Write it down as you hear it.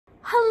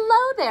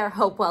Hello there,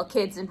 Hopewell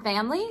kids and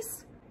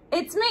families.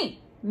 It's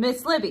me,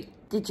 Miss Libby.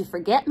 Did you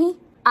forget me?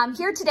 I'm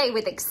here today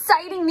with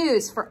exciting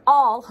news for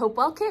all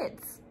Hopewell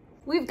kids.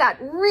 We've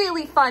got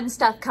really fun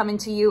stuff coming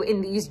to you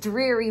in these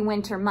dreary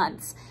winter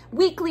months.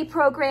 Weekly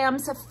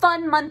programs,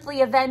 fun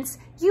monthly events.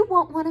 You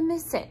won't want to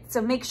miss it,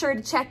 so make sure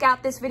to check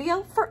out this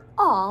video for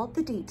all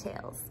the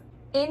details.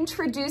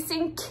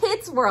 Introducing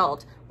Kids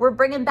World. We're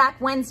bringing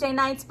back Wednesday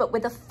nights, but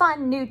with a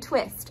fun new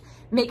twist.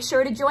 Make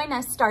sure to join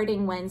us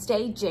starting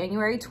Wednesday,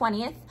 January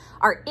 20th.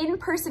 Our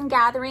in-person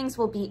gatherings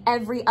will be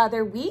every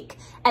other week,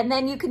 and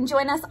then you can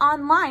join us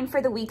online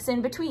for the weeks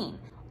in between.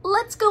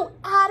 Let's go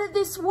out of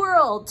this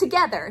world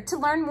together to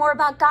learn more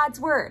about God's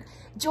Word.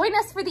 Join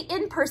us for the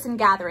in-person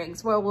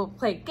gatherings where we'll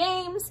play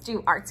games,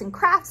 do arts and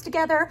crafts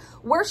together,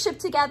 worship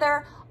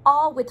together,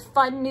 all with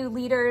fun new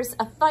leaders,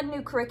 a fun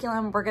new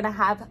curriculum. We're gonna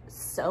have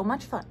so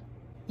much fun.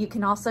 You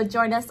can also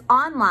join us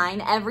online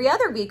every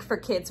other week for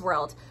Kids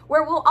World,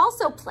 where we'll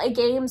also play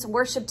games,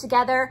 worship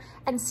together,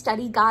 and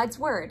study God's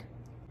Word.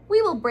 We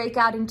will break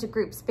out into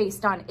groups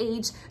based on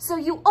age, so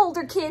you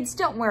older kids,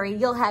 don't worry,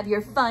 you'll have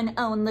your fun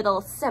own little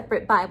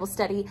separate Bible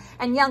study,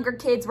 and younger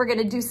kids, we're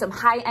gonna do some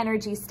high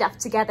energy stuff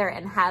together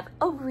and have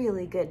a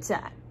really good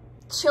time.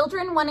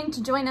 Children wanting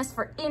to join us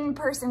for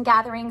in-person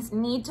gatherings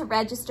need to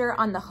register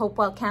on the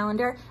Hopewell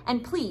calendar,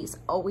 and please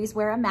always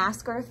wear a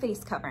mask or a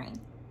face covering.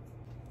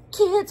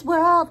 Kids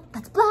World,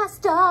 let's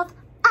blast off,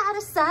 out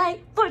of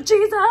sight for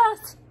Jesus.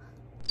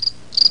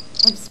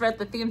 I just wrote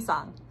the theme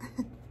song.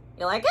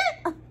 You like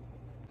it?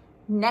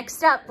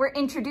 Next up, we're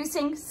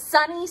introducing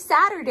Sunny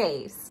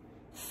Saturdays.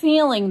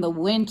 Feeling the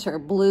winter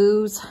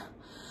blues.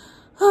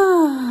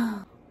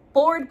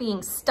 Bored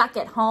being stuck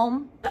at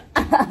home?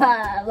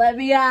 Let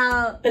me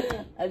out.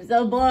 I'm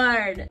so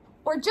bored.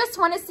 Or just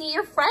want to see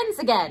your friends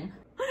again?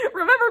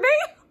 Remember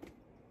me?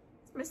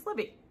 It's Miss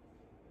Libby.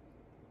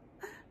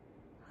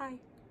 Hi.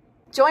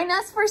 Join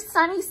us for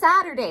Sunny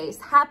Saturdays,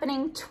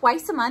 happening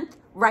twice a month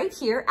right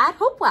here at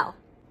Hopewell.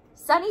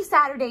 Sunny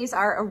Saturdays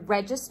are a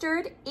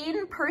registered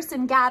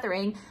in-person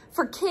gathering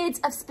for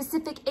kids of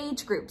specific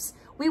age groups.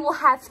 We will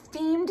have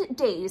themed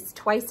days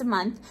twice a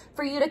month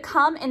for you to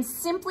come and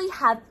simply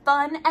have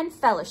fun and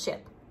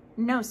fellowship.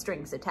 No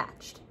strings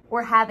attached.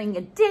 We're having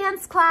a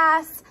dance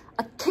class,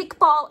 a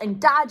kickball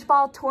and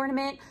dodgeball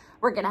tournament.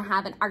 We're gonna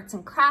have an arts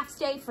and crafts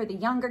day for the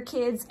younger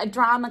kids, a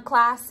drama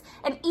class,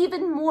 and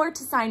even more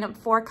to sign up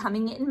for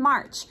coming in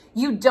March.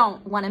 You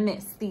don't wanna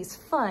miss these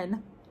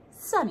fun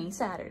Sunny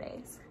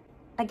Saturdays.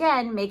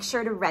 Again, make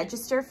sure to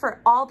register for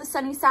all the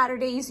Sunny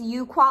Saturdays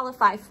you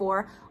qualify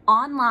for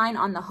online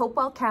on the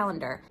Hopewell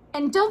calendar.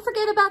 And don't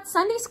forget about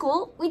Sunday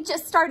School. We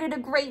just started a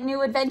great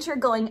new adventure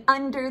going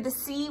under the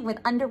sea with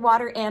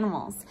underwater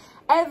animals.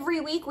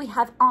 Every week we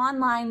have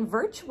online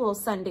virtual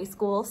Sunday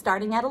School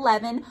starting at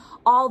 11.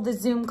 All the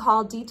Zoom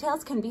call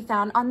details can be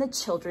found on the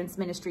Children's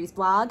Ministries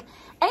blog.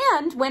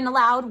 And when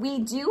allowed, we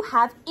do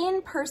have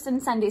in-person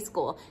Sunday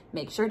School.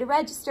 Make sure to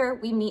register.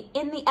 We meet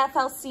in the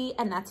FLC,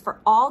 and that's for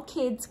all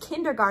kids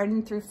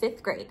kindergarten through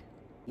 5th grade.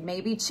 It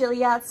may be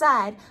chilly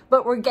outside,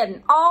 but we're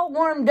getting all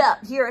warmed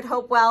up here at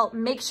Hopewell.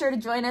 Make sure to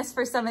join us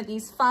for some of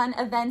these fun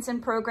events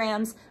and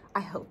programs.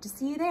 I hope to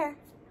see you there.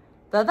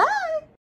 Bye-bye.